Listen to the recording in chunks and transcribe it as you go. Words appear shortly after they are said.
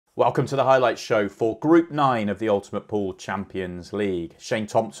Welcome to the highlights show for Group 9 of the Ultimate Pool Champions League. Shane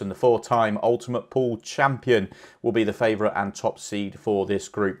Thompson, the four-time Ultimate Pool champion, will be the favourite and top seed for this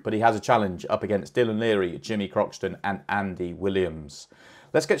group, but he has a challenge up against Dylan Leary, Jimmy Croxton and Andy Williams.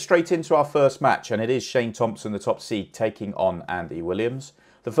 Let's get straight into our first match, and it is Shane Thompson, the top seed, taking on Andy Williams.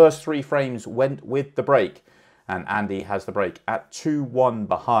 The first three frames went with the break, and Andy has the break at 2-1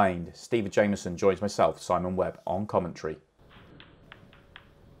 behind. Stephen Jameson joins myself, Simon Webb, on commentary.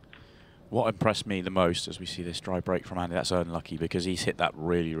 What impressed me the most as we see this dry break from Andy, that's unlucky because he's hit that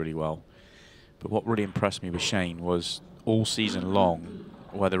really, really well. But what really impressed me with Shane was all season long,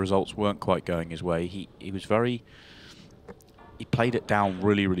 where the results weren't quite going his way, he played it down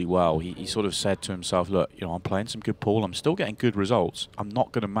really, really well. He sort of said to himself, look, you know, I'm playing some good pool, I'm still getting good results. I'm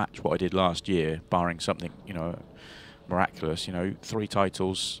not going to match what I did last year, barring something, you know, miraculous, you know, 3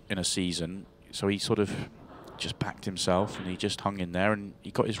 titles in a season. So he sort of just backed himself and he just hung in there and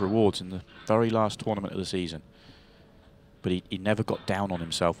he got his rewards in the very last tournament of the season. But he never got down on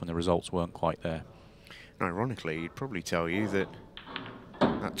himself when the results weren't quite there. And ironically, he'd probably tell you that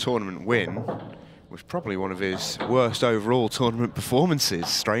that tournament win was probably one of his worst overall tournament performances.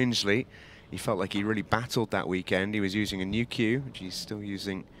 Strangely, he felt like he really battled that weekend. He was using a new cue, which he's still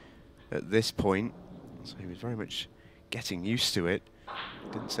using at this point. So he was very much getting used to it.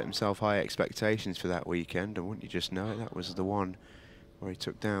 Didn't set himself high expectations for that weekend, and wouldn't you just know it, that was the one where he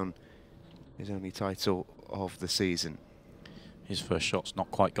took down his only title of the season. His first shot's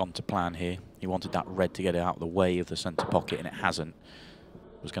not quite gone to plan here. He wanted that red to get it out of the way of the centre pocket, and it hasn't.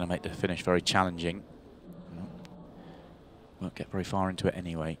 It was going to make the finish very challenging. Won't get very far into it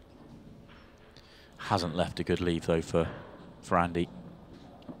anyway. Hasn't left a good leave though for Andy.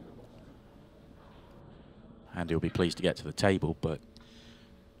 Andy will be pleased to get to the table, but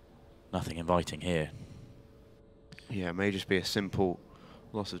nothing inviting here. Yeah, it may just be a simple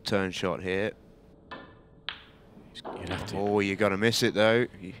loss of turn shot here. Oh, you got to miss it though.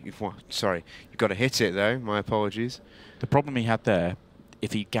 You've got to hit it though. My apologies. The problem he had there,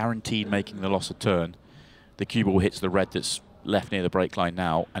 if he guaranteed making the loss of turn, the cue ball hits the red that's left near the break line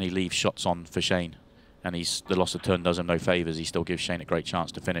now, and he leaves shots on for Shane. And the loss of turn does him no favours. He still gives Shane a great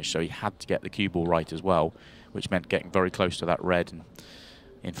chance to finish. So he had to get the cue ball right as well, which meant getting very close to that red. And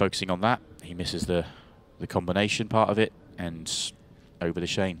in focusing on that, he misses the combination part of it and over to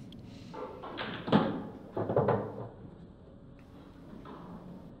Shane. And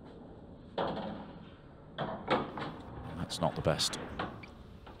that's not the best.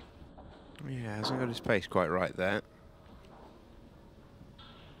 Yeah, hasn't got his pace quite right there.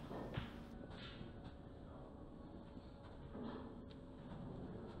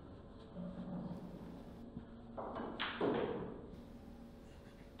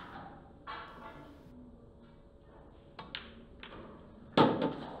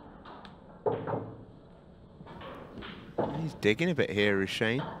 He's digging a bit here, is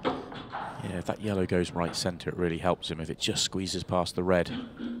Shane. Yeah, if that yellow goes right centre, it really helps him. If it just squeezes past the red,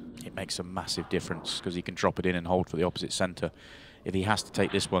 it makes a massive difference because he can drop it in and hold for the opposite centre. If he has to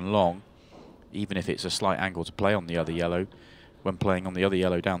take this one long, even if it's a slight angle to play on the other yellow, when playing on the other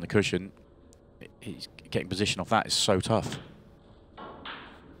yellow down the cushion, he's getting position off that is so tough.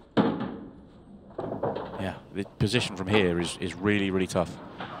 Yeah, the position from here is really, really tough.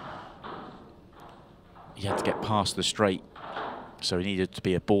 He had to get past the straight, so he needed to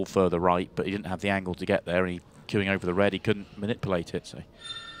be a ball further right, but he didn't have the angle to get there, and he queuing over the red, he couldn't manipulate it. So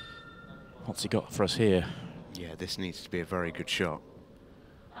what's he got for us here? Yeah, this needs to be a very good shot.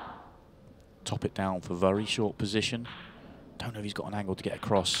 Top it down for very short position. Don't know if he's got an angle to get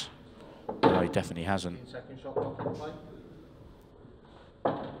across. No, he definitely hasn't.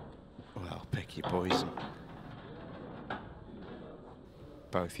 Well, pick your poison.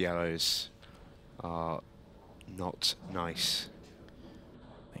 Both yellows are not nice.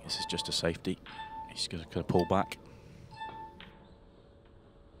 I think this is just a safety. He's going to pull back.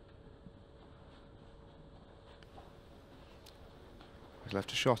 He's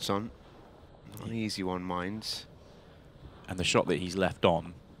left a shot on. Not an easy one, minds. And the shot that he's left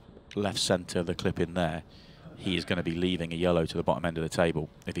on, left centre, the clip in there, he is going to be leaving a yellow to the bottom end of the table.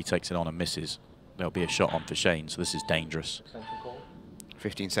 If he takes it on and misses, there'll be a shot on for Shane, so this is dangerous.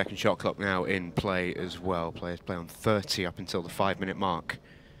 15-second shot clock now in play as well. Players play on 30 up until the 5-minute mark.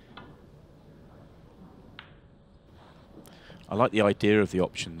 I like the idea of the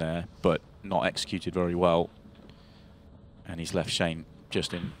option there, but not executed very well. And he's left Shane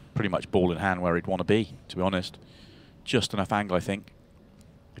just in pretty much ball in hand where he'd want to be, to be honest. Just enough angle, I think.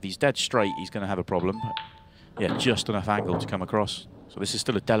 If he's dead straight, he's going to have a problem. But yeah, just enough angle to come across. So this is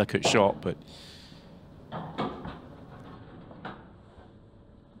still a delicate shot, but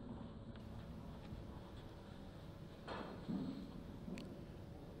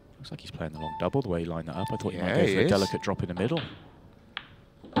Looks like he's playing the long double the way he lined that up. I thought he might Yeah, go for he a is. delicate drop in the middle.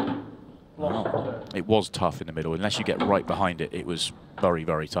 Well, it was tough in the middle. Unless you get right behind it, it was very,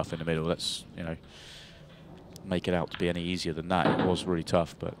 very tough in the middle. Let's, you know, make it out to be any easier than that. It was really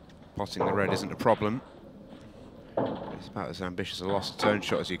tough, but Potting the red isn't a problem. It's about as ambitious a lost turn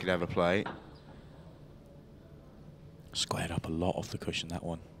shot as you could ever play. squared up a lot off the cushion, that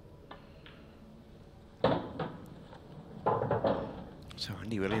one. So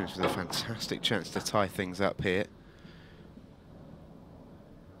Andy Williams with a fantastic chance to tie things up here.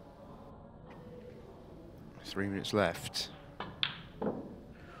 3 minutes left.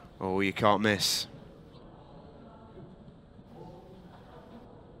 Oh, you can't miss.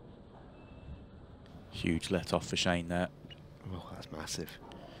 Huge let off for Shane there. Oh, that's massive.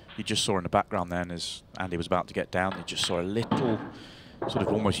 You just saw in the background then, as Andy was about to get down, you just saw a little sort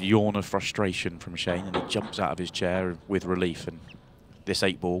of almost yawn of frustration from Shane, and he jumps out of his chair with relief. And this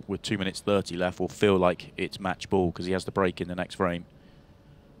 8-ball with 2 minutes 30 left will feel like it's match ball because he has the break in the next frame.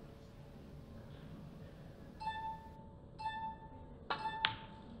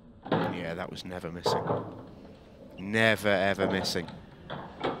 Yeah, that was never missing. Never, ever missing.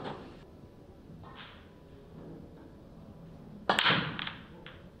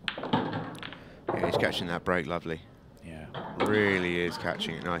 Yeah, he's catching that break lovely. Yeah. Really is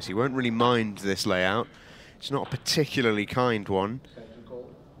catching it nice. He won't really mind this layout. It's not a particularly kind one.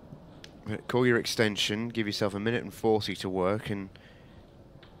 But call your extension, give yourself 1:40 to work, and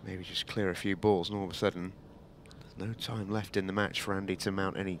maybe just clear a few balls, and all of a sudden there's no time left in the match for Andy to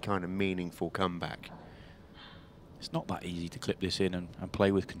mount any kind of meaningful comeback. It's not that easy to clip this in and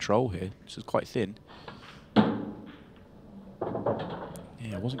play with control here. This is quite thin.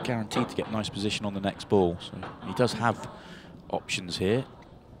 Yeah, wasn't guaranteed to get nice position on the next ball, so he does have options here.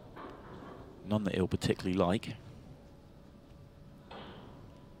 None that he'll particularly like.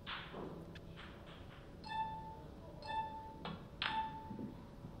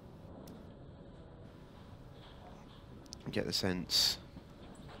 Get the sense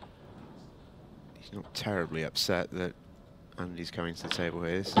he's not terribly upset that Andy's coming to the table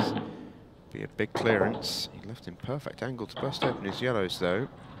here. This is be a big clearance. He left in perfect angle to bust open his yellows though.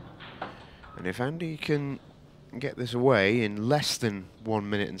 And if Andy can get this away in less than 1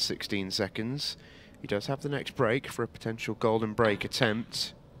 minute and 16 seconds, he does have the next break for a potential golden break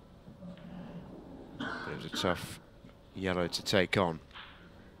attempt. But it was a tough yellow to take on.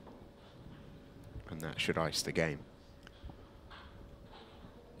 And that should ice the game.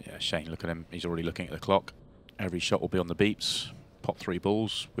 Yeah, Shane, look at him. He's already looking at the clock. Every shot will be on the beeps. Pop 3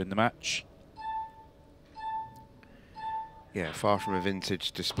 balls, win the match. Yeah, far from a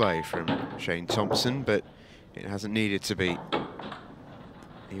vintage display from Shane Thompson, but it hasn't needed to be.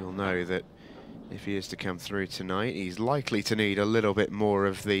 He'll know that if he is to come through tonight, he's likely to need a little bit more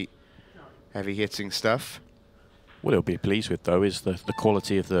of the heavy-hitting stuff. What he'll be pleased with, though, is the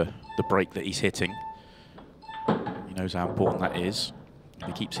quality of the break that he's hitting. He knows how important that is. If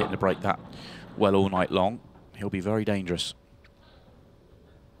he keeps hitting the break that well all night long, he'll be very dangerous.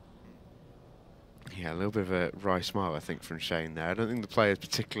 Yeah, a little bit of a wry smile, I think, from Shane there. I don't think the players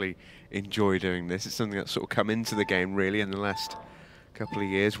particularly enjoy doing this. It's something that's sort of come into the game, really, in the last couple of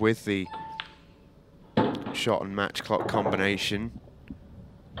years with the shot and match clock combination.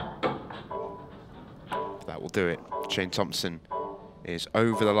 That will do it. Shane Thompson is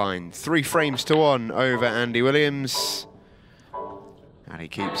over the line. 3 frames to 1 over Andy Williams. And he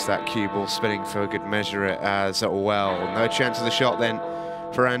keeps that cue ball spinning for a good measure as well. No chance of the shot then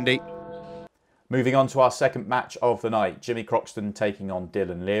for Andy. Moving on to our second match of the night, Jimmy Croxton taking on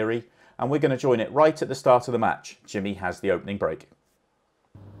Dylan Leary, and we're going to join it right at the start of the match. Jimmy has the opening break.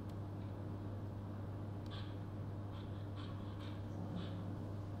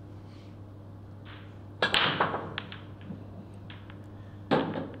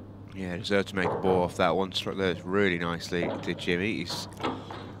 Yeah, deserved to make a ball off that one. Struck those really nicely, did Jimmy. He's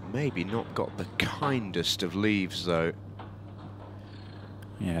maybe not got the kindest of leaves, though.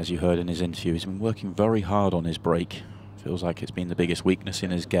 Yeah, as you heard in his interview, he's been working very hard on his break. Feels like it's been the biggest weakness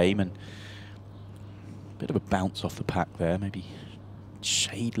in his game, and a bit of a bounce off the pack there. Maybe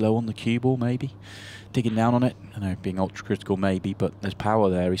shade low on the cue ball, maybe. Digging down on it. I know, being ultra critical maybe, but there's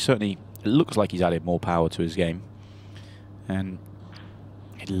power there. He certainly, it looks like he's added more power to his game. And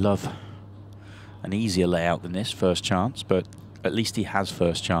he'd love an easier layout than this, first chance, but at least he has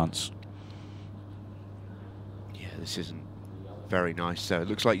first chance. Yeah, this isn't very nice, though. It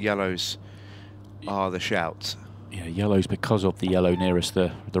looks like yellows are the shout. Yeah, yellows because of the yellow nearest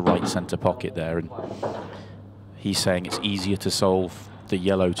the right centre pocket there, and he's saying it's easier to solve the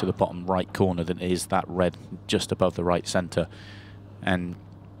yellow to the bottom right corner than it is that red just above the right centre. And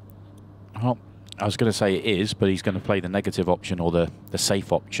Well, I was going to say it is, but he's going to play the negative option or the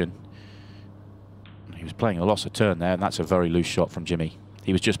safe option. He was playing a loss of turn there, and that's a very loose shot from Jimmy.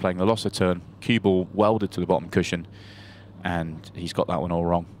 He was just playing the loss of turn, cue ball welded to the bottom cushion, and he's got that one all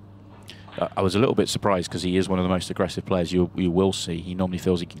wrong. I was a little bit surprised because he is one of the most aggressive players you will see. He normally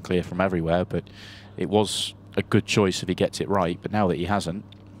feels he can clear from everywhere, but it was a good choice if he gets it right. But now that he hasn't,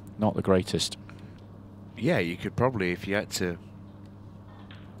 not the greatest. Yeah, you could probably, if you had to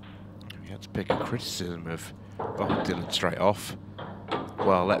pick a criticism of Dylan straight off.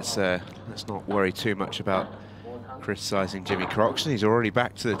 Well, let's not worry too much about criticising Jimmy Croxton. He's already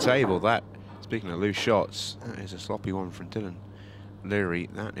back to the table. That, speaking of loose shots, that is a sloppy one from Dylan Leary,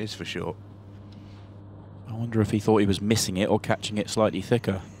 that is for sure. I wonder if he thought he was missing it or catching it slightly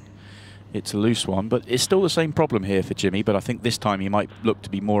thicker. It's a loose one, but it's still the same problem here for Jimmy, but I think this time he might look to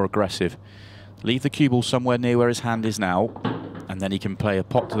be more aggressive. Leave the cue ball somewhere near where his hand is now, and then he can play a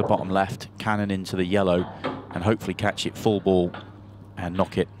pot to the bottom left, cannon into the yellow, and hopefully catch it full ball and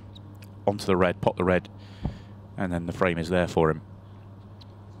knock it onto the red, pot the red, and then the frame is there for him.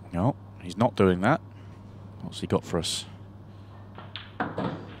 No, he's not doing that. What's he got for us?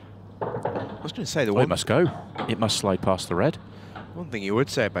 I was going to say the one. It must go. It must slide past the red. One thing you would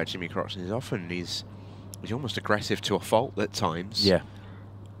say about Jimmy Croxton is often he's almost aggressive to a fault at times. Yeah.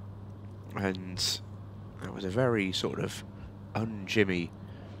 And that was a very sort of un-Jimmy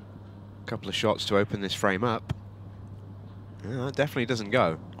couple of shots to open this frame up. Yeah, that definitely doesn't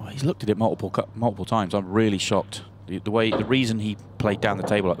go. Oh, he's looked at it multiple times. I'm really shocked. The reason he played down the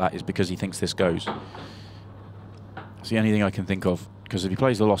table like that is because he thinks this goes. It's the only thing I can think of. Because if he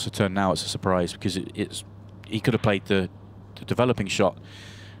plays the loss of turn now, it's a surprise. Because he could have played the developing shot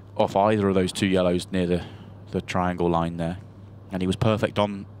off either of those two yellows near the triangle line there, and he was perfect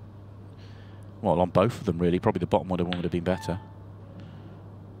on. Well, on both of them really. Probably the bottom one would have been better.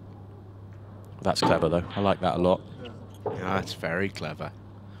 That's clever though. I like that a lot. Yeah, that's very clever.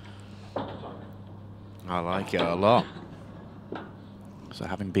 I like it a lot. So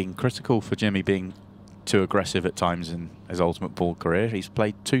having been critical for Jimmy being too aggressive at times in his ultimate pool career, he's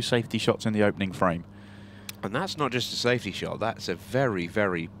played 2 safety shots in the opening frame. And that's not just a safety shot, that's a very,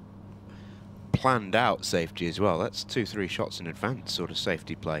 very planned out safety as well. That's 2-3 shots in advance sort of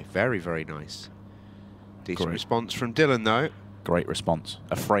safety play. Very, very nice. Decent response from Dylan though. Great response.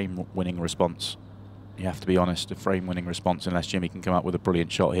 A frame winning response. You have to be honest, a frame winning response unless Jimmy can come up with a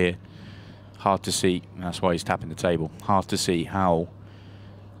brilliant shot here. Hard to see, and that's why he's tapping the table. Hard to see how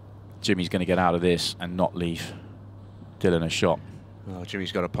Jimmy's going to get out of this and not leave Dylan a shot. Well,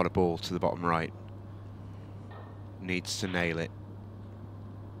 Jimmy's got to pot a ball to the bottom right. Needs to nail it.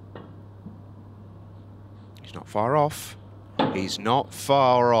 He's not far off. He's not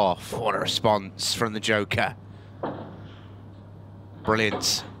far off. What a response from the Joker.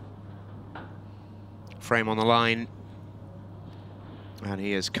 Brilliant. Frame on the line. And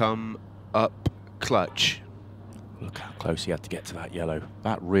he has come up clutch. Look how close he had to get to that yellow.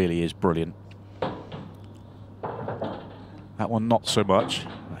 That really is brilliant. That one not so much.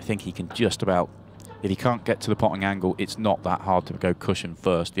 I think he can just about, if he can't get to the potting angle, it's not that hard to go cushion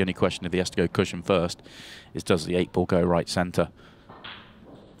first. The only question if he has to go cushion first is does the 8 ball go right centre?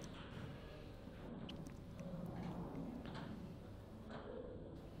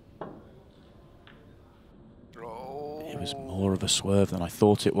 It was more of a swerve than I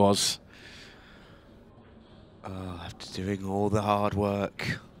thought it was. Oh, after doing all the hard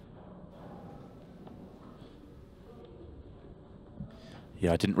work.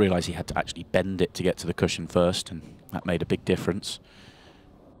 Yeah, I didn't realise he had to actually bend it to get to the cushion first, and that made a big difference.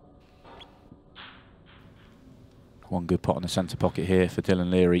 One good pot in the centre pocket here for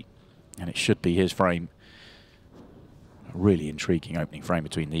Dylan Leary, and it should be his frame. A really intriguing opening frame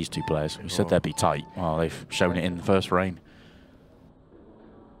between these two players. We said they'd be tight. Well, they've shown it in the first frame.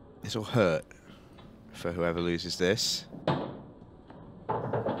 This will hurt for whoever loses this.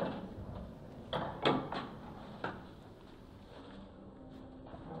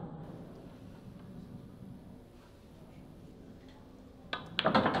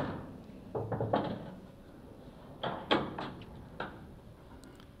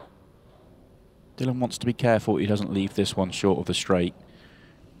 Dylan wants to be careful he doesn't leave this one short of the straight.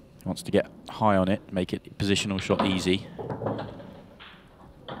 He wants to get high on it, make it positional shot easy.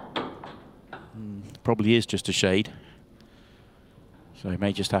 Probably is just a shade. So he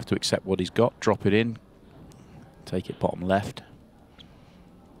may just have to accept what he's got, drop it in, take it bottom left.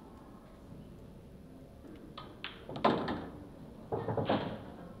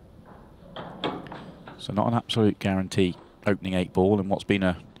 So not an absolute guarantee opening 8 ball in what's been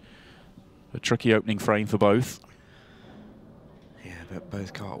a tricky opening frame for both. Yeah, but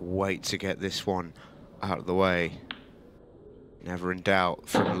both can't wait to get this one out of the way. Never in doubt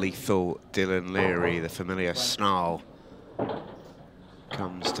from lethal Dylan Leary, the familiar snarl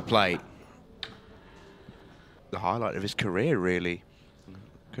comes to play. The highlight of his career, really.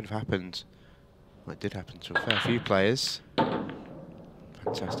 Could have happened, well, it did happen to a fair few players.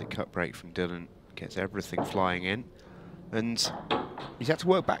 Fantastic cut break from Dylan, gets everything flying in. And he's had to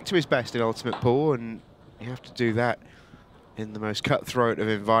work back to his best in Ultimate Pool, and you have to do that in the most cutthroat of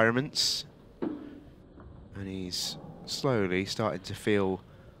environments. And he's slowly starting to feel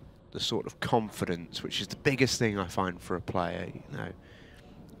the sort of confidence, which is the biggest thing I find for a player. You know,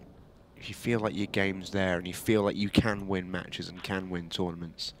 if you feel like your game's there and you feel like you can win matches and can win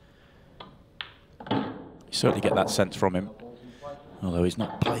tournaments. You certainly get that sense from him. Although he's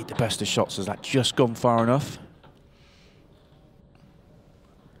not played the best of shots, has that just gone far enough?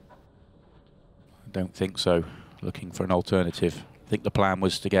 I don't think so. Looking for an alternative. I think the plan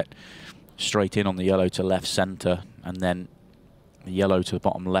was to get straight in on the yellow to left centre, and then the yellow to the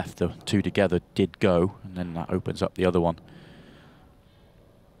bottom left, the two together did go, and then that opens up the other one.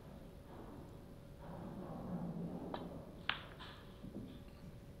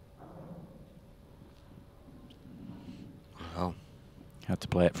 Well, had to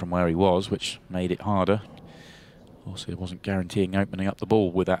play it from where he was, which made it harder. Also, it wasn't guaranteeing opening up the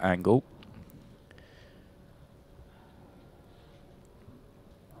ball with that angle.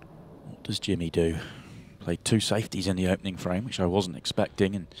 What does Jimmy do? Played two safeties in the opening frame, which I wasn't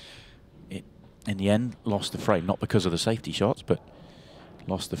expecting, and it, in the end, lost the frame. Not because of the safety shots, but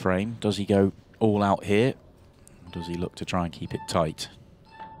lost the frame. Does he go all out here? Or does he look to try and keep it tight?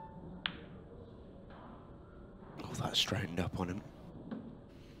 Oh, that straightened up on him.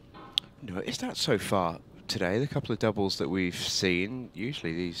 Noticed that so far today, the couple of doubles that we've seen,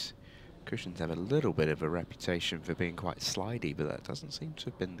 usually these cushions have a little bit of a reputation for being quite slidey, but that doesn't seem to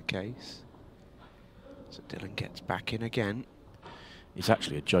have been the case. So Dylan gets back in again. It's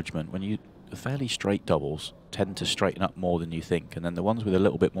actually a judgment. When the fairly straight doubles tend to straighten up more than you think, and then the ones with a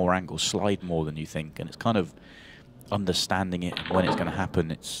little bit more angle slide more than you think, and it's kind of understanding it and when it's going to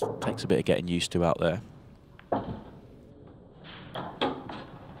happen. It takes a bit of getting used to out there.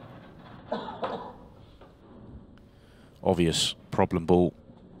 Obvious problem ball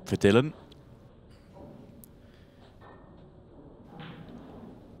for Dylan.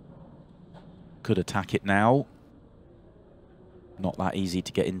 Could attack it now. Not that easy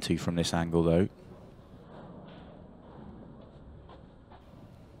to get into from this angle, though.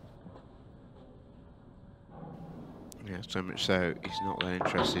 Yeah, so much so he's not that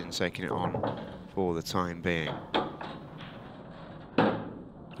interested in taking it on for the time being.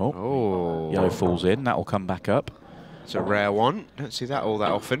 Oh, yellow falls in. That will come back up. It's a rare one. Don't see that all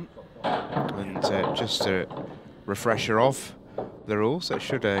that often. And just a refresher of the rules, so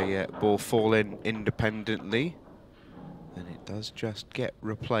should a ball fall in independently, then it does just get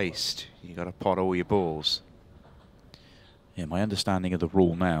replaced. You got to pot all your balls. Yeah, my understanding of the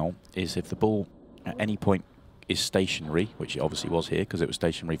rule now is if the ball at any point is stationary, which it obviously was here because it was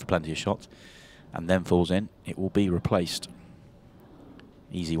stationary for plenty of shots, and then falls in, it will be replaced.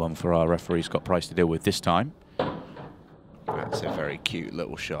 Easy one for our referee, Scott Price, to deal with this time. That's a very cute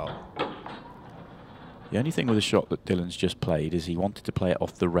little shot. The only thing with the shot that Dylan's just played is he wanted to play it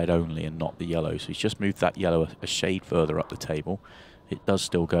off the red only and not the yellow, so he's just moved that yellow a shade further up the table. It does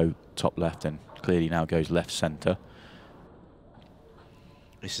still go top left and clearly now goes left centre.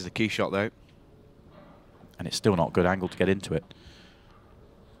 This is the key shot, though. And it's still not a good angle to get into it.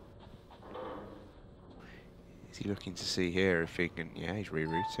 Is he looking to see here if he can... Yeah, he's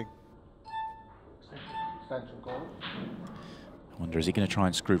rerouting. I wonder, is he going to try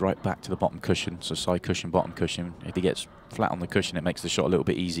and screw right back to the bottom cushion? So side cushion, bottom cushion. If he gets flat on the cushion, it makes the shot a little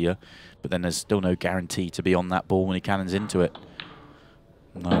bit easier. But then there's still no guarantee to be on that ball when he cannons into it.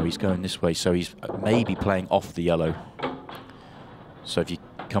 No, he's going this way. So he's maybe playing off the yellow. So if you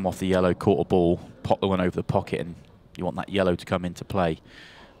come off the yellow, caught a ball, pop the one over the pocket, and you want that yellow to come into play.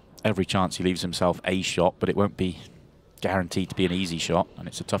 Every chance he leaves himself a shot, but it won't be guaranteed to be an easy shot. And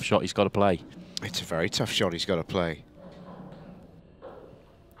it's a tough shot he's got to play. It's a very tough shot he's got to play.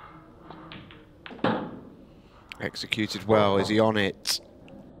 Executed well. Is he on it?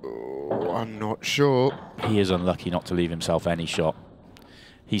 Oh, I'm not sure. He is unlucky not to leave himself any shot.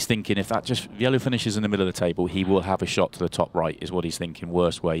 He's thinking if that just yellow finishes in the middle of the table, he will have a shot to the top right, is what he's thinking,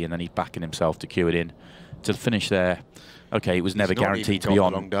 worst way, and then he's backing himself to cue it in. To finish there, okay, it was never guaranteed to be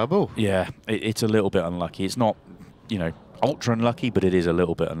on. Long double. Yeah, it's a little bit unlucky. It's not, you know, ultra unlucky, but it is a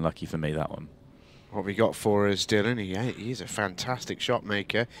little bit unlucky for me, that one. What we got for us, Dylan? He's a fantastic shot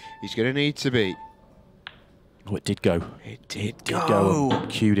maker. He's going to need to be. Oh, it did go. It did go.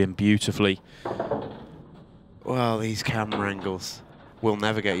 Cued in beautifully. Well, these camera angles. We'll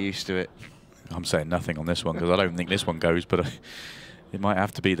never get used to it. I'm saying nothing on this one because I don't think this one goes, but it might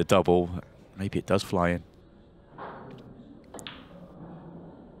have to be the double. Maybe it does fly in.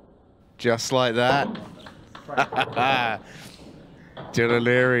 Just like that. Dylan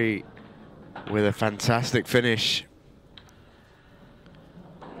Leary with a fantastic finish.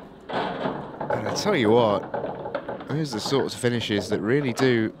 And I tell you what, those are the sorts of finishes that really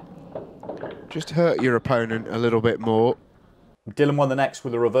do just hurt your opponent a little bit more. Dylan won the next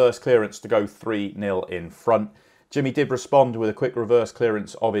with a reverse clearance to go 3-0 in front. Jimmy did respond with a quick reverse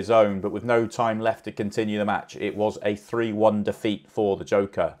clearance of his own, but with no time left to continue the match, it was a 3-1 defeat for the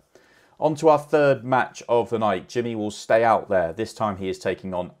Joker. On to our third match of the night. Jimmy will stay out there. This time he is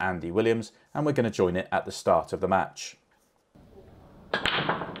taking on Andy Williams, and we're going to join it at the start of the match.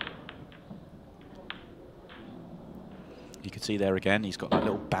 You can see there again, he's got that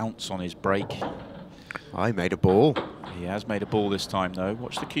little bounce on his break. I made a ball. He has made a ball this time, though.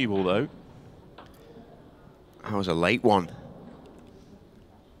 Watch the cue ball, though. That was a late one.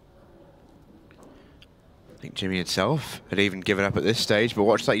 I think Jimmy himself had even given up at this stage, but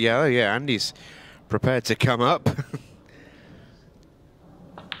watch that yellow. Yeah, Andy's prepared to come up.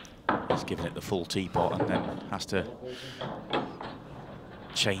 He's given it the full teapot and then has to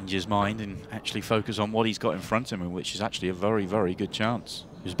change his mind and actually focus on what he's got in front of him, which is actually a very, very good chance.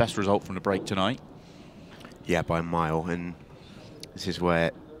 His best result from the break tonight. Yeah, by a mile, and this is where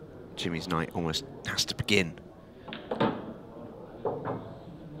Jimmy's night almost has to begin.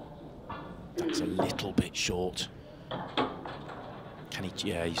 That's a little bit short. Can he?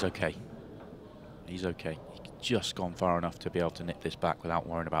 Yeah, he's okay. He's okay. He's just gone far enough to be able to nip this back without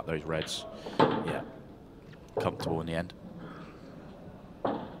worrying about those reds. Yeah, comfortable in the end.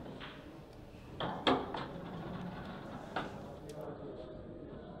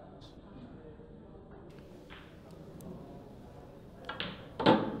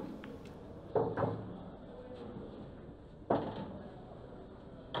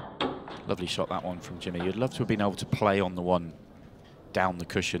 Lovely shot, that one from Jimmy. You'd love to have been able to play on the one down the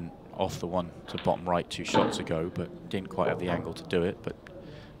cushion off the one to bottom right 2 shots ago, but didn't quite have the angle to do it. But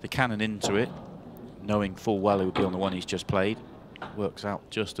the cannon into it, knowing full well it would be on the one he's just played, works out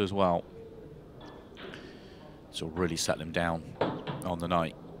just as well. So really settle him down on the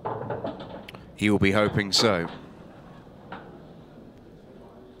night. He will be hoping so.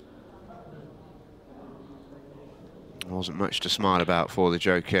 Wasn't much to smile about for the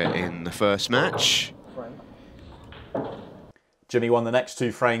Joker in the first match. Jimmy won the next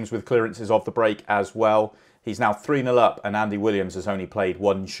 2 frames with clearances of the break as well. He's now 3-0 up, and Andy Williams has only played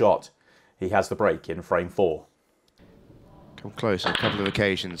 1 shot. He has the break in frame 4. Come close on a couple of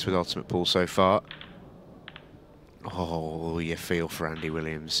occasions with Ultimate Pool so far. Oh, you feel for Andy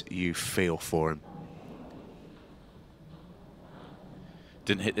Williams. You feel for him.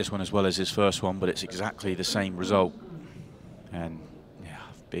 Didn't hit this one as well as his first one, but it's exactly the same result. And yeah,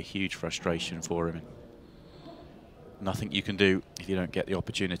 be a huge frustration for him. Nothing you can do if you don't get the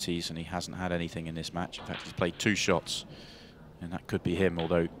opportunities, and he hasn't had anything in this match. In fact, he's played 2 shots, and that could be him,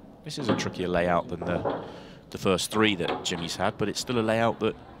 although this is a trickier layout than the first 3 that Jimmy's had, but it's still a layout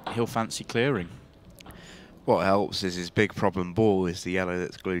that he'll fancy clearing. What helps is his big problem ball is the yellow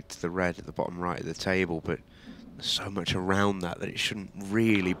that's glued to the red at the bottom right of the table, but there's so much around that it shouldn't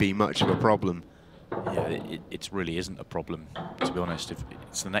really be much of a problem. Yeah, it really isn't a problem, to be honest. If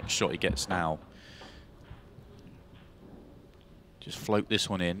it's the next shot he gets now, just float this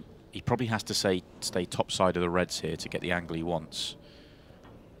one in. He probably has to stay top side of the reds here to get the angle he wants.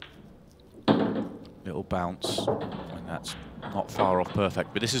 Little bounce, and that's not far off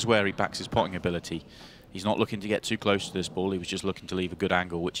perfect. But this is where he backs his potting ability. He's not looking to get too close to this ball. He was just looking to leave a good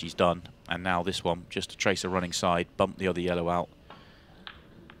angle, which he's done. And now this one, just to trace a running side, bump the other yellow out.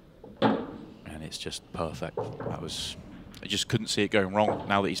 And it's just perfect. That was, I just couldn't see it going wrong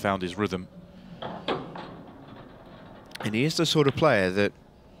now that he's found his rhythm. And he is the sort of player that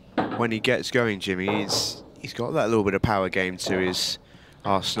when he gets going, Jimmy, he's got that little bit of power game to his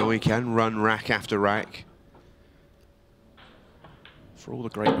arsenal. He can run rack after rack. For all the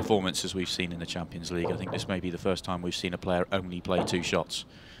great performances we've seen in the Champions League, I think this may be the first time we've seen a player only play 2 shots.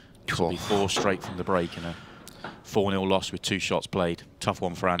 This will be 4 straight from the break and a 4-0 loss with 2 shots played. Tough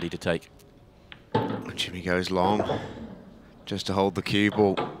one for Andy to take. And Jimmy goes long just to hold the cue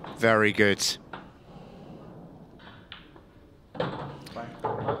ball. Very good.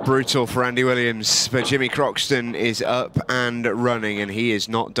 Brutal for Andy Williams, but Jimmy Croxton is up and running, and he is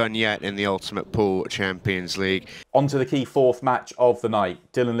not done yet in the Ultimate Pool Champions League. On to the key fourth match of the night.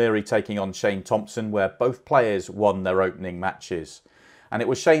 Dylan Leary taking on Shane Thompson, where both players won their opening matches. And it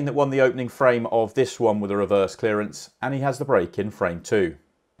was Shane that won the opening frame of this one with a reverse clearance, and he has the break in frame 2.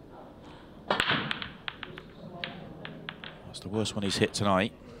 That's the worst one he's hit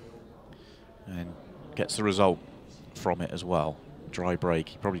tonight, and gets the result from it as well. Dry break.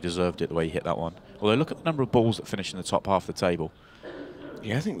 He probably deserved it the way he hit that one. Although look at the number of balls that finish in the top half of the table.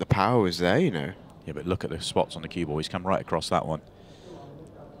 Yeah, I think the power was there, you know. Yeah, but look at the spots on the cue ball. He's come right across that one.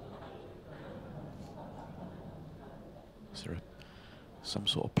 Is there some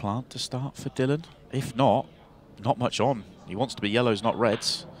sort of plant to start for Dylan? If not, not much on. He wants to be yellows, not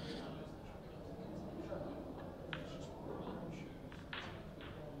reds.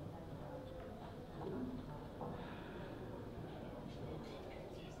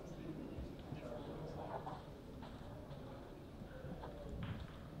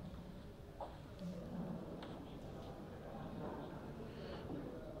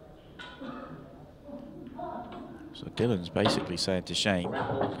 So Dylan's basically saying to Shane,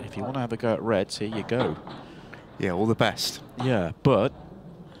 if you want to have a go at reds, here you go. Yeah, all the best. Yeah, but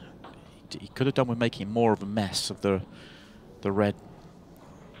he could have done with making more of a mess of the red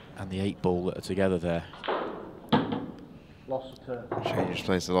and the 8-ball that are together there. Loss of turn. Shane just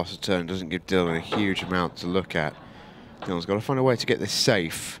plays the loss of turn, doesn't give Dylan a huge amount to look at. Dylan's got to find a way to get this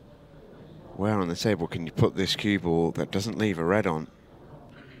safe. Where on the table can you put this cue ball that doesn't leave a red on?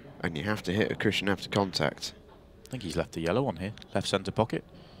 And you have to hit a cushion after contact. I think he's left the yellow on here, left centre pocket.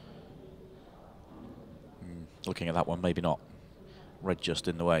 Looking at that one, maybe not. Red just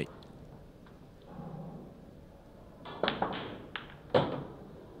in the way.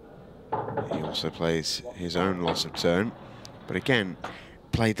 He also plays his own loss of turn, but again,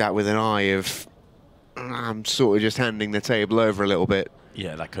 played that with an eye of, I'm sort of just handing the table over a little bit.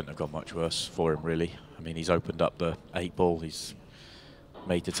 Yeah, that couldn't have gone much worse for him, really. I mean, he's opened up the 8-ball. He's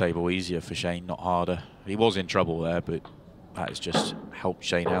made the table easier for Shane, not harder. He was in trouble there, but that has just helped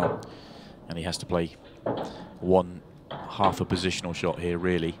Shane out. And he has to play one half a positional shot here,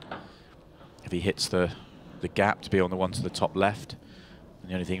 really. If he hits the gap to be on the one to the top left, and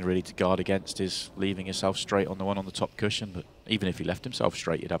the only thing really to guard against is leaving himself straight on the one on the top cushion. But even if he left himself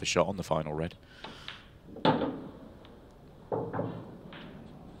straight, he'd have a shot on the final red.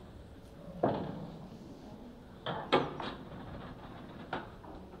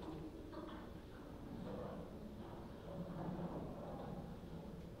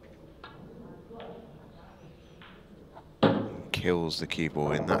 Kills the cue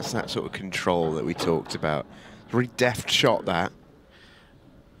ball in. That's that sort of control that we talked about. Really deft shot, that.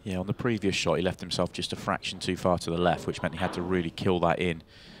 Yeah, on the previous shot, he left himself just a fraction too far to the left, which meant he had to really kill that in,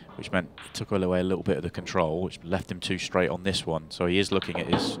 which meant he took away a little bit of the control, which left him too straight on this one. So he is looking at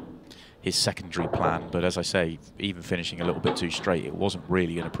his secondary plan, but as I say, even finishing a little bit too straight, it wasn't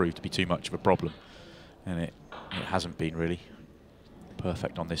really going to prove to be too much of a problem. And it hasn't been, really.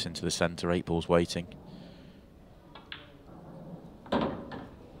 Perfect on this into the centre, 8-ball's waiting.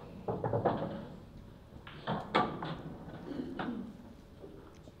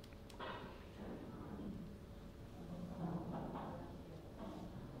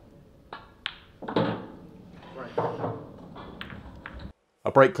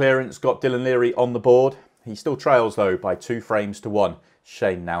 A break clearance got Dylan Leary on the board. He still trails though by 2 frames to 1.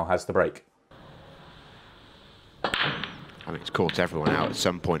 Shane now has the break. I mean, it's caught everyone out at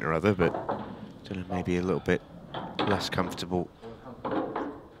some point or other, but Dylan may be a little bit less comfortable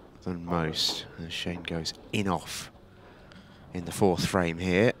than most as Shane goes in off in the 4th frame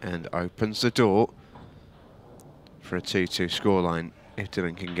here and opens the door for a 2-2 scoreline if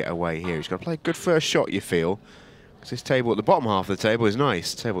Dylan can get away here. He's got to play a good first shot, you feel, because this table at the bottom half of the table is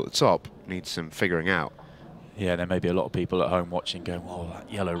nice. The table at the top needs some figuring out. Yeah, there may be a lot of people at home watching going, oh,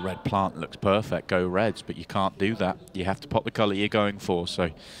 that yellow-red plant looks perfect, go reds, but you can't do that. You have to pop the colour you're going for, so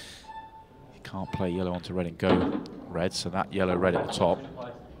you can't play yellow onto red and go red, so that yellow-red at the top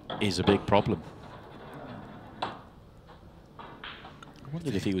is a big problem. I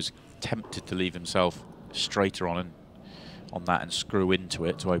wondered if he was tempted to leave himself straighter on that and screw into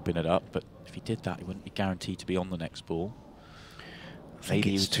it to open it up, but if he did that, he wouldn't be guaranteed to be on the next ball. I think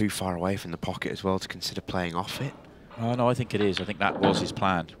he's too far away from the pocket as well to consider playing off it. Oh, no, I think it is. I think that was his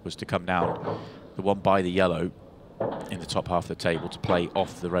plan, was to come down the one by the yellow in the top half of the table to play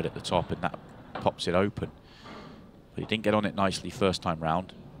off the red at the top, and that pops it open. But he didn't get on it nicely first time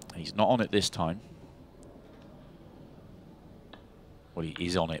round. He's not on it this time. Well,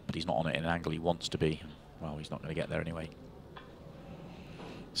 he's on it, but he's not on it in an angle he wants to be. Well, he's not going to get there anyway.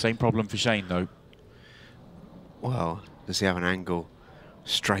 Same problem for Shane, though. Well, does he have an angle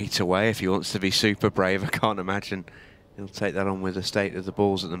straight away if he wants to be super brave? I can't imagine he'll take that on with the state of the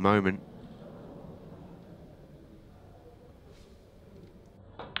balls at the moment.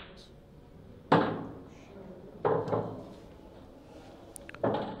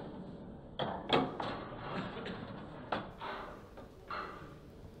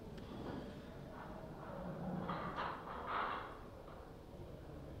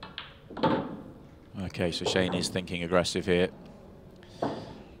 Okay, so Shane is thinking aggressive here.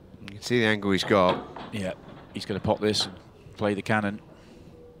 You can see the angle he's got. Yeah, he's going to pop this and play the cannon.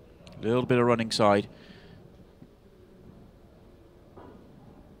 A little bit of running side.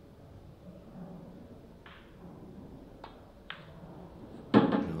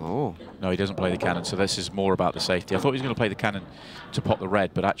 Oh. No, he doesn't play the cannon, so this is more about the safety. I thought he was going to play the cannon to pop the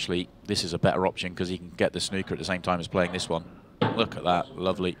red, but actually this is a better option because he can get the snooker at the same time as playing this one. Look at that,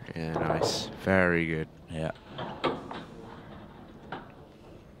 lovely. Yeah, nice. Very good. Yeah.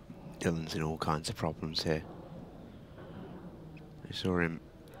 Dylan's in all kinds of problems here. I saw him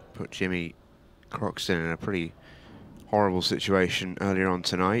put Jimmy Croxton in a pretty horrible situation earlier on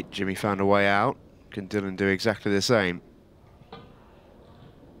tonight. Jimmy found a way out. Can Dylan do exactly the same?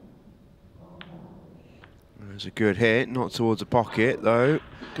 There's a good hit, not towards the pocket though.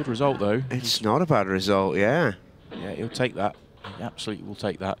 Good result though. It's not a bad result, yeah. Yeah, he'll take that. He absolutely will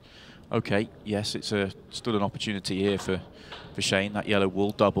take that. Okay, yes, it's still an opportunity here for Shane. That yellow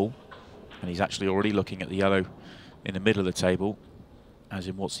will double. And he's actually already looking at the yellow in the middle of the table. As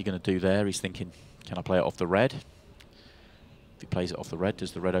in, what's he going to do there? He's thinking, can I play it off the red? If he plays it off the red,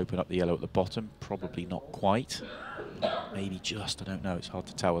 does the red open up the yellow at the bottom? Probably not quite. Maybe just, I don't know. It's hard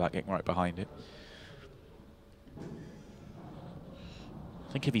to tell without getting right behind it.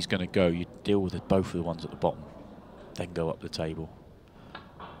 I think if he's going to go, you deal with both of the ones at the bottom, then go up the table.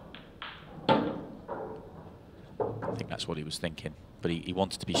 I think that's what he was thinking. But he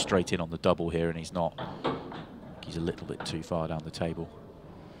wanted to be straight in on the double here, and he's not. He's a little bit too far down the table.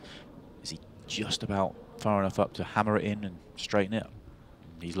 Is he just about far enough up to hammer it in and straighten it?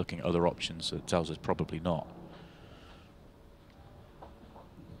 He's looking at other options, so it tells us probably not.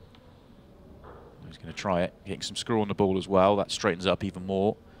 He's going to try it, getting some screw on the ball as well. That straightens up even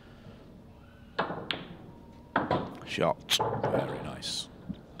more. Shot. Very nice.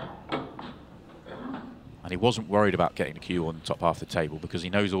 And he wasn't worried about getting the cue on the top half of the table because he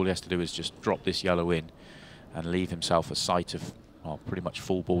knows all he has to do is just drop this yellow in and leave himself a sight of pretty much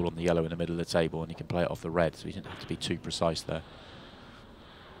full ball on the yellow in the middle of the table, and he can play it off the red, so he didn't have to be too precise there.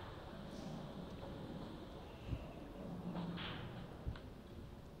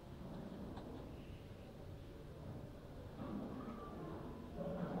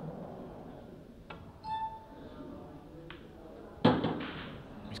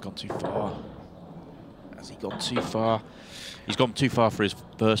 He's gone too far. Has he gone too far? He's gone too far for his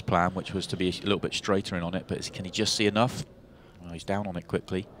first plan, which was to be a little bit straighter in on it, but can he just see enough? Oh, he's down on it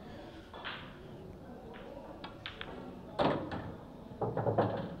quickly.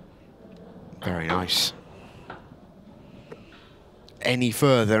 Very nice. Any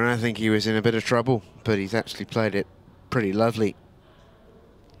further, and I think he was in a bit of trouble, but he's actually played it pretty lovely.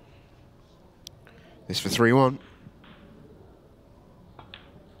 This for 3-1.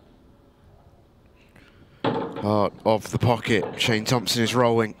 Part of the pocket. Shane Thompson is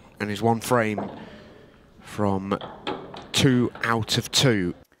rolling and is one frame from 2 out of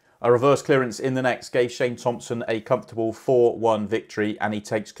 2. A reverse clearance in the next gave Shane Thompson a comfortable 4-1 victory, and he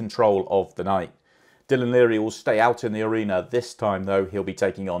takes control of the night. Dylan Leary will stay out in the arena. This time though, he'll be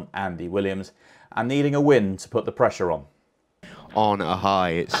taking on Andy Williams and needing a win to put the pressure on. On a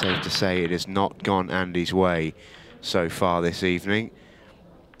high, it's safe to say it has not gone Andy's way so far this evening,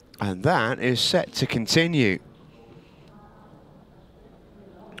 and that is set to continue.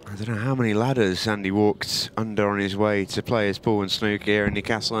 I don't know how many ladders Andy walked under on his way to play his pool and snooker here in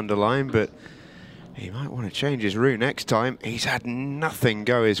Newcastle under Lyme, but he might want to change his route next time. He's had nothing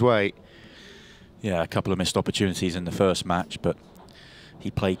go his way. Yeah, a couple of missed opportunities in the first match, but he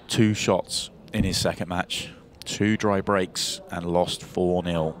played 2 shots in his second match, 2 dry breaks, and lost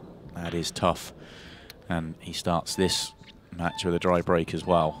 4-0. That is tough. And he starts this match with a dry break as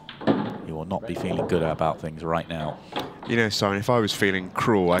well. He will not be feeling good about things right now. You know, Simon, if I was feeling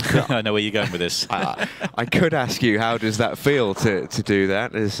cruel, I could, I know where you're going with this. I could ask you, how does that feel to do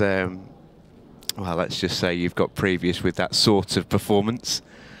that? As, well, let's just say you've got previous with that sort of performance.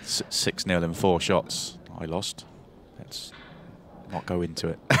 6-0 in 4 shots. I lost. Let's not go into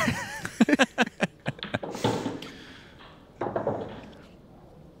it.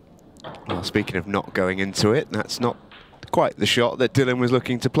 Well, speaking of not going into it, that's not quite the shot that Dylan was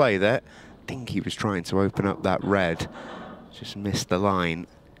looking to play there. I think he was trying to open up that red. Just missed the line.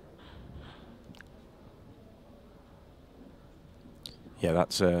 Yeah,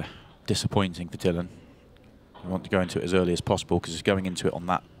 that's disappointing for Dylan. I want to go into it as early as possible because he's going into it on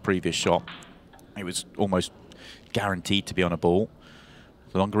that previous shot. It was almost guaranteed to be on a ball.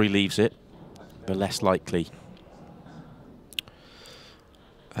 The longer he leaves it, the less likely.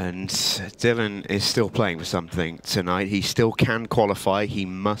 And Dylan is still playing for something tonight. He still can qualify. He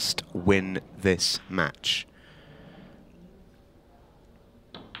must win this match.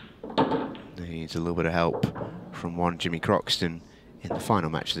 He needs a little bit of help from one Jimmy Croxton in the final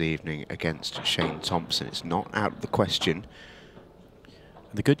match of the evening against Shane Thompson. It's not out of the question.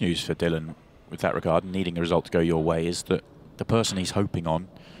 And the good news for Dylan with that regard, needing a result to go your way, is that the person he's hoping on,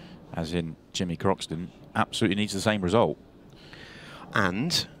 as in Jimmy Croxton, absolutely needs the same result.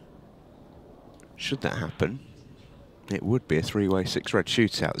 And should that happen, it would be a three-way six-red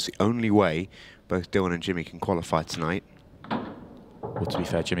shootout. It's the only way both Dylan and Jimmy can qualify tonight. Well, to be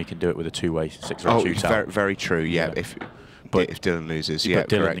fair, Jimmy can do it with a two-way six-red shootout. Very, very true, yeah. If Dylan loses, yeah,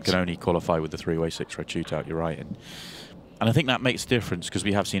 Dylan correct. can only qualify with the three-way six-red shootout, you're right. And I think that makes a difference because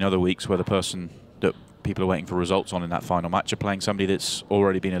we have seen other weeks where the person that people are waiting for results on in that final match are playing somebody that's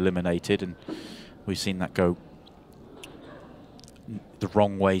already been eliminated, and we've seen that go the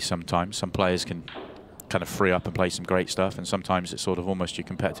wrong way sometimes. Some players can kind of free up and play some great stuff, and sometimes it's sort of almost your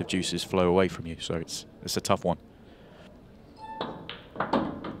competitive juices flow away from you, so it's a tough one.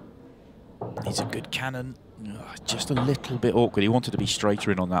 He's a good cannon. Just a little bit awkward. He wanted to be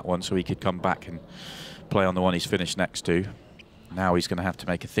straighter in on that one so he could come back and play on the one he's finished next to. Now he's going to have to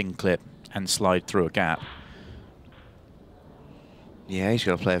make a thin clip and slide through a gap. Yeah, he's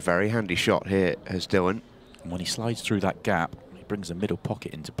got to play a very handy shot here as Dylan. And when he slides through that gap, he brings a middle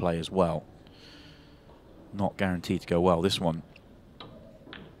pocket into play as well. Not guaranteed to go well. This one,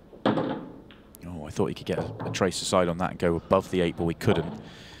 oh, I thought he could get a trace aside on that and go above the 8 ball. He couldn't.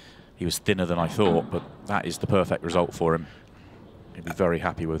 He was thinner than I thought, but that is the perfect result for him. He'd be very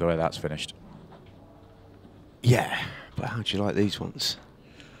happy with the way that's finished. Yeah, but how do you like these ones?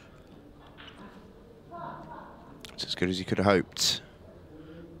 It's as good as you could have hoped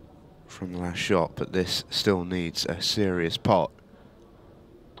from the last shot, but this still needs a serious pot.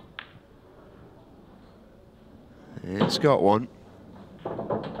 It's got one.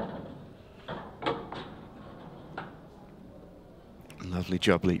 Lovely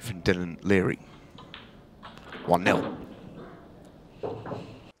job lead from Dylan Leary. 1-0.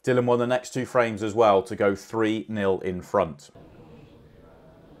 Dylan won the next 2 frames as well to go 3-0 in front.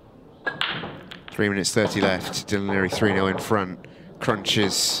 3 minutes 30 left. Dylan Leary 3-0 in front.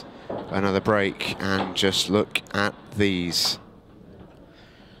 Crunches another break, and just look at these.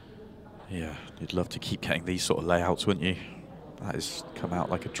 Yeah, you'd love to keep getting these sort of layouts, wouldn't you? That has come out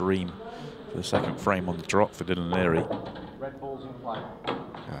like a dream for the second frame on the drop for Dylan Leary.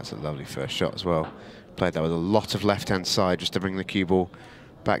 That's a lovely first shot as well. Played that with a lot of left-hand side just to bring the cue ball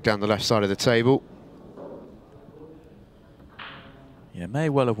back down the left side of the table. Yeah, may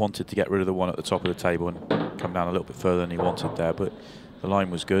well have wanted to get rid of the one at the top of the table and come down a little bit further than he wanted there, but the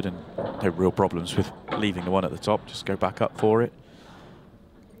line was good and no real problems with leaving the one at the top. Just go back up for it.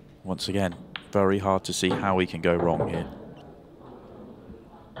 Once again, very hard to see how he can go wrong here.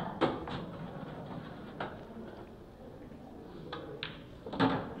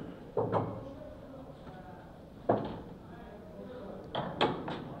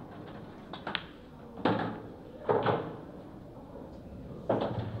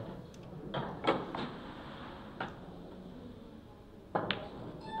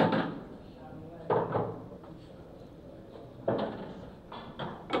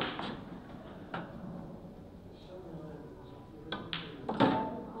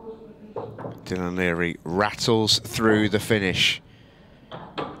 Dylan Leary rattles through the finish.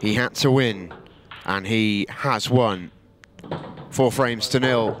 He had to win, and he has won. 4 frames to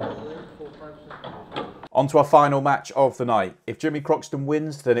 0. On to our final match of the night. If Jimmy Croxton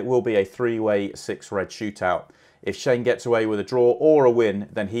wins, then it will be a 3-way 6-red shootout. If Shane gets away with a draw or a win,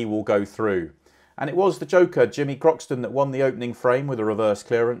 then he will go through. And it was the joker, Jimmy Croxton, that won the opening frame with a reverse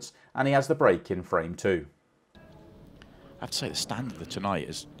clearance, and he has the break in frame 2. I have to say the standard of tonight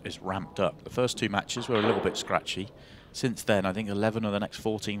is ramped up. The first 2 matches were a little bit scratchy. Since then, I think 11 of the next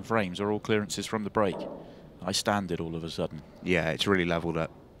 14 frames are all clearances from the break. High standard all of a sudden. Yeah, it's really levelled up.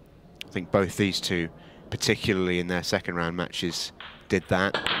 I think both these two, particularly in their second round matches, did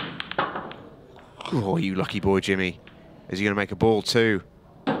that. Oh, you lucky boy, Jimmy. Is he going to make a ball too?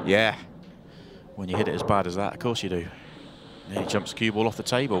 Yeah. When you hit it as bad as that, of course you do. Yeah, he jumps cue ball off the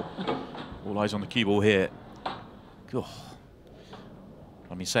table. All eyes on the cue ball here. Oh.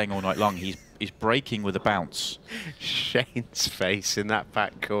 I mean, saying all night long, he's breaking with a bounce. Shane's face in that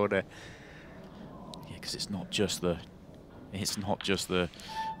back corner. Yeah, because it's not just the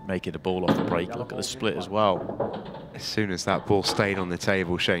making the ball off the break. Look at the split as well. As soon as that ball stayed on the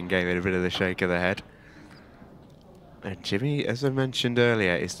table, Shane gave it a bit of the shake of the head. And Jimmy, as I mentioned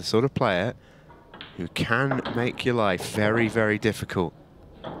earlier, is the sort of player who can make your life very, very difficult.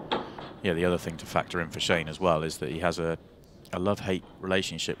 Yeah, the other thing to factor in for Shane as well is that he has a love-hate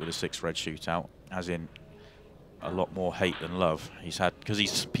relationship with the 6 red shootout, as in a lot more hate than love. He's had, because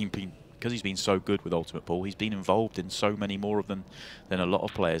he's been so good with Ultimate Pool, he's been involved in so many more of them than a lot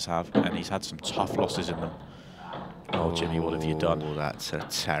of players have, and he's had some tough losses in them. Oh, Jimmy, what have you done? Oh, that's a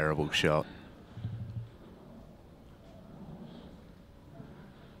terrible shot.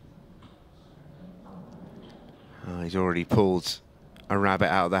 Oh, he's already pulled a rabbit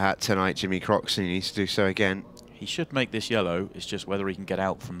out of the hat tonight, Jimmy Croxton. He needs to do so again. He should make this yellow. It's just whether he can get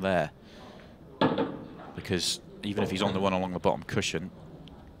out from there. Because even if he's on the one along the bottom cushion,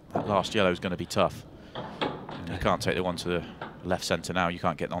 that last yellow is going to be tough. And you can't take the one to the left centre now. You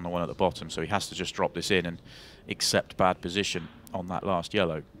can't get on the one at the bottom. So he has to just drop this in and accept bad position on that last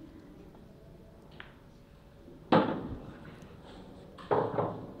yellow.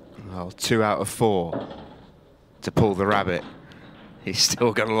 Well, 2 out of 4 to pull the rabbit. He's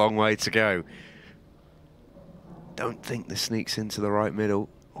still got a long way to go. Don't think this sneaks into the right middle.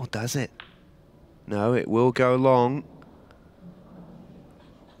 Or does it? No, it will go long.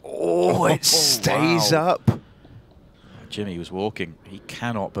 Oh, it stays wow. up. Jimmy was walking. He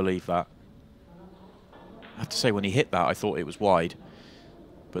cannot believe that. I have to say, when he hit that, I thought it was wide.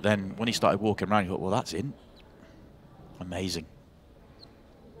 But then when he started walking around, he thought, well, that's in. Amazing.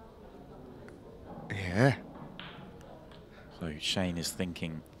 Yeah. So Shane is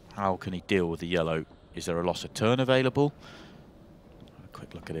thinking, how can he deal with the yellow? Is there a loss of turn available? A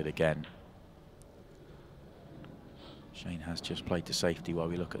quick look at it again. Shane has just played to safety while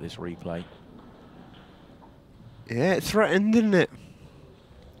we look at this replay. Yeah, it threatened, didn't it?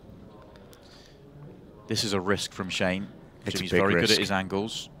 This is a risk from Shane. It's Jimmy's a big very risk. good at his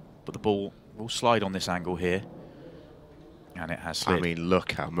angles, but the ball will slide on this angle here. And it has slid. I mean,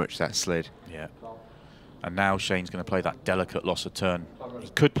 look how much that slid. Yeah. And now Shane's going to play that delicate loss of turn. He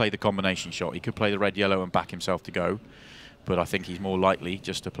could play the combination shot. He could play the red-yellow and back himself to go. But I think he's more likely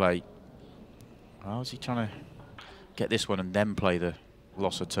just to play... Oh, is he trying to get this one and then play the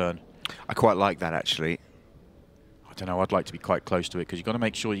loss of turn? I quite like that, actually. I don't know. I'd like to be quite close to it because you've got to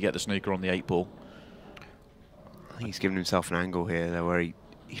make sure you get the snooker on the 8-ball. I think he's given himself an angle here, though, where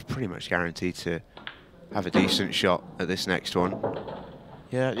he's pretty much guaranteed to have a decent shot at this next one.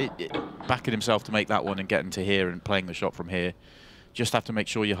 Yeah, backing himself to make that one and getting to here and playing the shot from here. Just have to make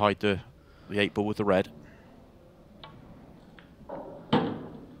sure you hide the 8-ball with the red.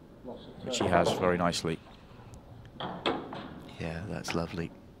 Which he has very nicely. Yeah, that's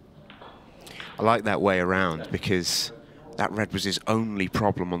lovely. I like that way around because that red was his only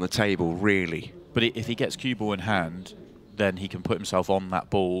problem on the table, really. But if he gets cue ball in hand, then he can put himself on that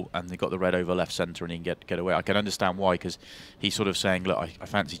ball and they got the red over left centre and he can get away. I can understand why, because he's sort of saying, look, I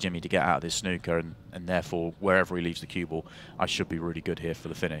fancy Jimmy to get out of this snooker and therefore wherever he leaves the cue ball, I should be really good here for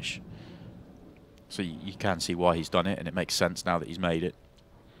the finish. So you can see why he's done it, and it makes sense now that he's made it.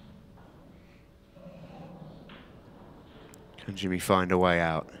 Can Jimmy find a way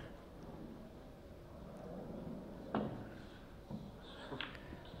out?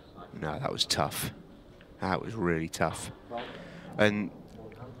 No, that was tough. That was really tough. And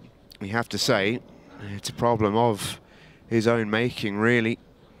we have to say, it's a problem of his own making, really.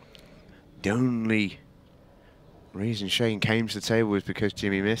 The only reason Shane came to the table was because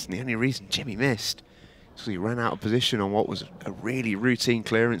Jimmy missed, and the only reason Jimmy missed is he ran out of position on what was a really routine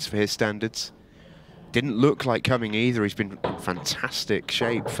clearance for his standards. Didn't look like coming either. He's been in fantastic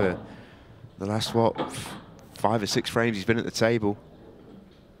shape for the last, what, 5 or 6 frames he's been at the table.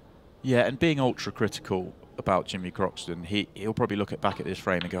 Yeah, and being ultra critical about Jimmy Croxton, he'll probably look back at this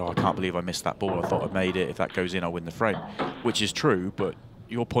frame and go, oh, I can't believe I missed that ball. I thought I made it. If that goes in, I'll win the frame. Which is true, but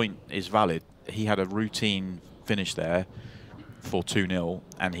your point is valid. He had a routine finish there for 2-0,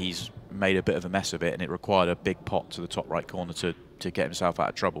 and he's made a bit of a mess of it, and it required a big pot to the top right corner to get himself out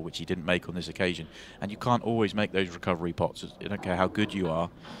of trouble, which he didn't make on this occasion. And you can't always make those recovery pots. I don't care how good you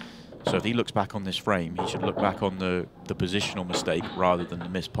are. So if he looks back on this frame, he should look back on the positional mistake rather than the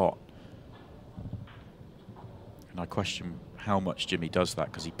missed pot. And I question how much Jimmy does that,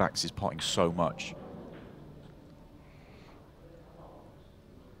 because he backs his potting so much.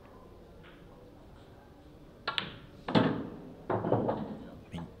 I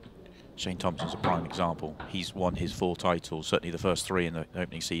mean, Shane Thompson's a prime example. He's won his 4 titles, certainly the first 3 in the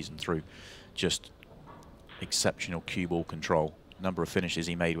opening season, through just exceptional cue ball control. Number of finishes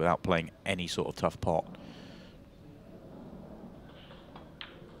he made without playing any sort of tough pot.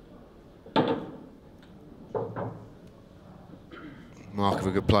 Mark of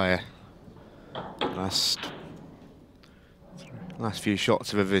a good player. Last few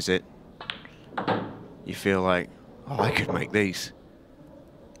shots of a visit, you feel like, oh, I could make these.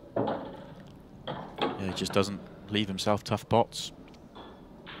 Yeah, he just doesn't leave himself tough pots.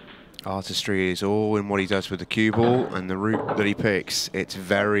 Artistry is all in what he does with the cue ball and the route that he picks. It's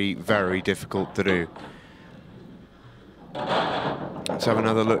very, very difficult to do. Let's have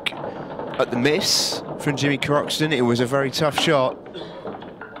another look at the miss from Jimmy Croxton. It was a very tough shot.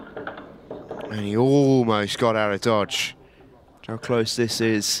 And he almost got out of dodge. How close this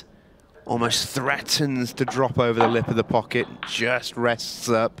is. Almost threatens to drop over the lip of the pocket. Just rests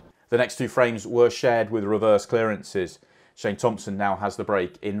up. The next 2 frames were shared with reverse clearances. Shane Thompson now has the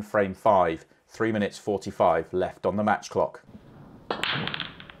break in frame 5. 3 minutes 45 left on the match clock.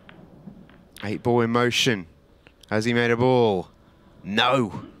 8 ball in motion. Has he made a ball?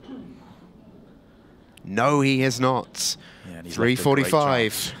 No. No, he has not. Yeah,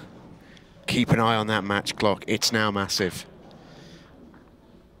 3:45. Keep an eye on that match clock. It's now massive.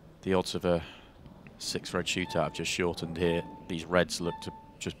 The odds of a 6-red shootout have just shortened here. These reds look to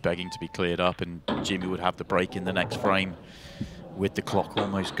just begging to be cleared up, and Jimmy would have the break in the next frame with the clock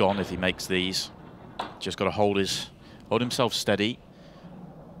almost gone if he makes these. Just got to hold himself steady.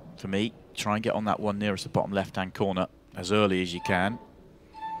 For me, try and get on that one nearest the bottom left-hand corner as early as you can.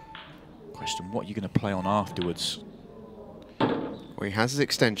 Question, what are you going to play on afterwards? Well, he has his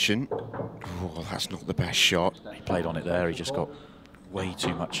extension. Oh, that's not the best shot. He played on it there. He just got way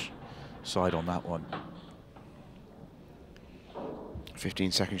too much side on that one.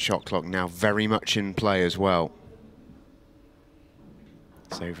 15-second shot clock now very much in play as well.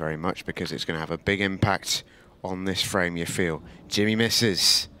 So very much because it's going to have a big impact on this frame, you feel. Jimmy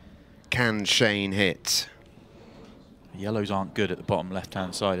misses. Can Shane hit? The yellows aren't good at the bottom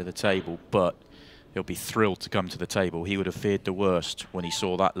left-hand side of the table, but he'll be thrilled to come to the table. He would have feared the worst when he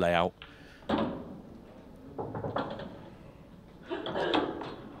saw that layout.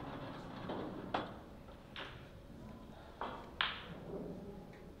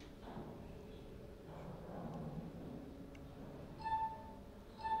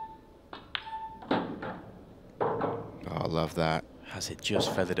 I love that. Has it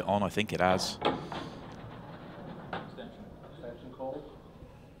just feathered it on? I think it has. Extension called.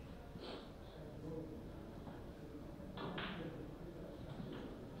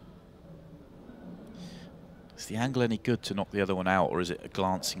 Is the angle any good to knock the other one out, or is it a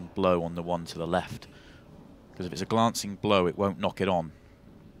glancing blow on the one to the left? Because if it's a glancing blow, it won't knock it on.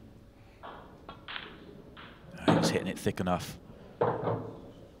 He's hitting it thick enough.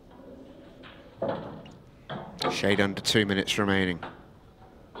 Shade under 2 minutes remaining.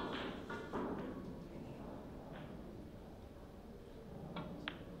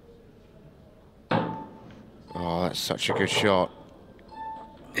 Oh, that's such a good shot.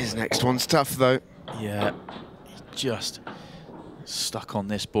 His next one's tough, though. Yeah, he just stuck on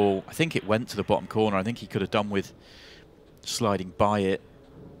this ball. I think it went to the bottom corner. I think he could have done with sliding by it.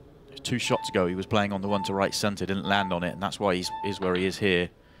 2 shots ago, he was playing on the one to right centre, didn't land on it, and that's why he is where he is here.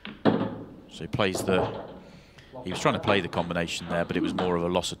 So he plays the... He was trying to play the combination there, but it was more of a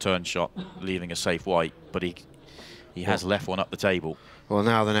loss of turn shot, leaving a safe white. But he has left one up the table. Well,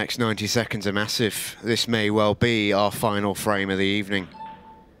 now the next 90 seconds are massive. This may well be our final frame of the evening.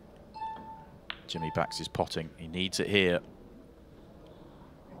 Jimmy backs his potting. He needs it here.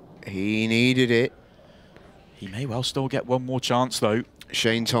 He needed it. He may well still get one more chance, though.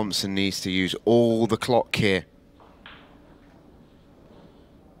 Shane Thompson needs to use all the clock here.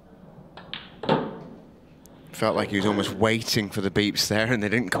 Felt like he was almost waiting for the beeps there, and they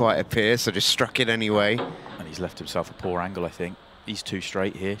didn't quite appear, so just struck it anyway. And he's left himself a poor angle, I think. He's too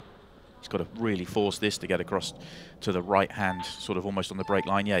straight here. He's got to really force this to get across to the right hand, sort of almost on the break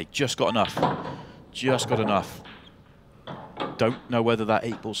line. Yeah, he just got enough. Just got enough. Don't know whether that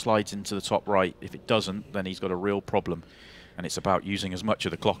 8 ball slides into the top right. If it doesn't, then he's got a real problem. And it's about using as much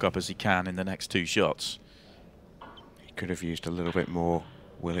of the clock up as he can in the next 2 shots. He could have used a little bit more.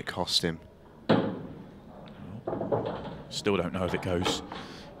 Will it cost him? Still don't know if it goes.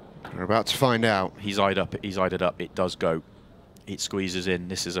 We're about to find out. He's eyed up. He's eyed it up. It does go. It squeezes in.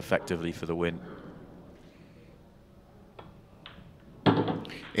 This is effectively for the win.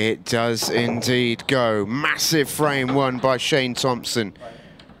 It does indeed go. Massive frame won by Shane Thompson.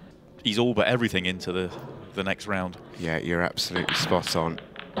 He's all but everything into the next round. Yeah, you're absolutely spot on.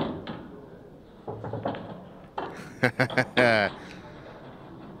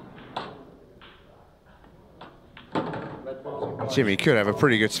 Jimmy could have a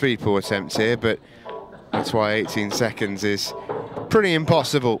pretty good speed pull attempt here, but that's why 18 seconds is pretty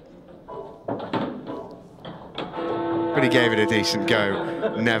impossible. But he gave it a decent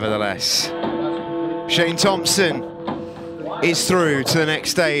go, nevertheless. Shane Thompson is through to the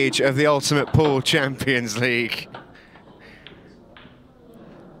next stage of the Ultimate Pool Champions League.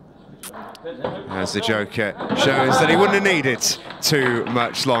 As the Joker shows that he wouldn't have needed too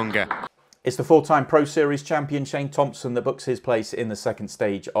much longer. It's the four-time Pro Series champion Shane Thompson that books his place in the second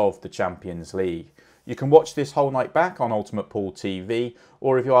stage of the Champions League. You can watch this whole night back on Ultimate Pool TV,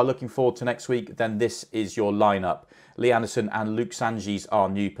 or if you are looking forward to next week, then this is your lineup. Lee Anderson and Luke Sanjis are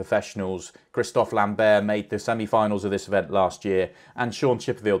new professionals. Christophe Lambert made the semi-finals of this event last year, and Sean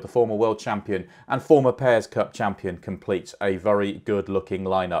Chipperfield, the former world champion and former Pairs Cup champion, completes a very good-looking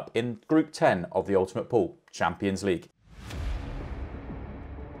lineup in Group 10 of the Ultimate Pool Champions League.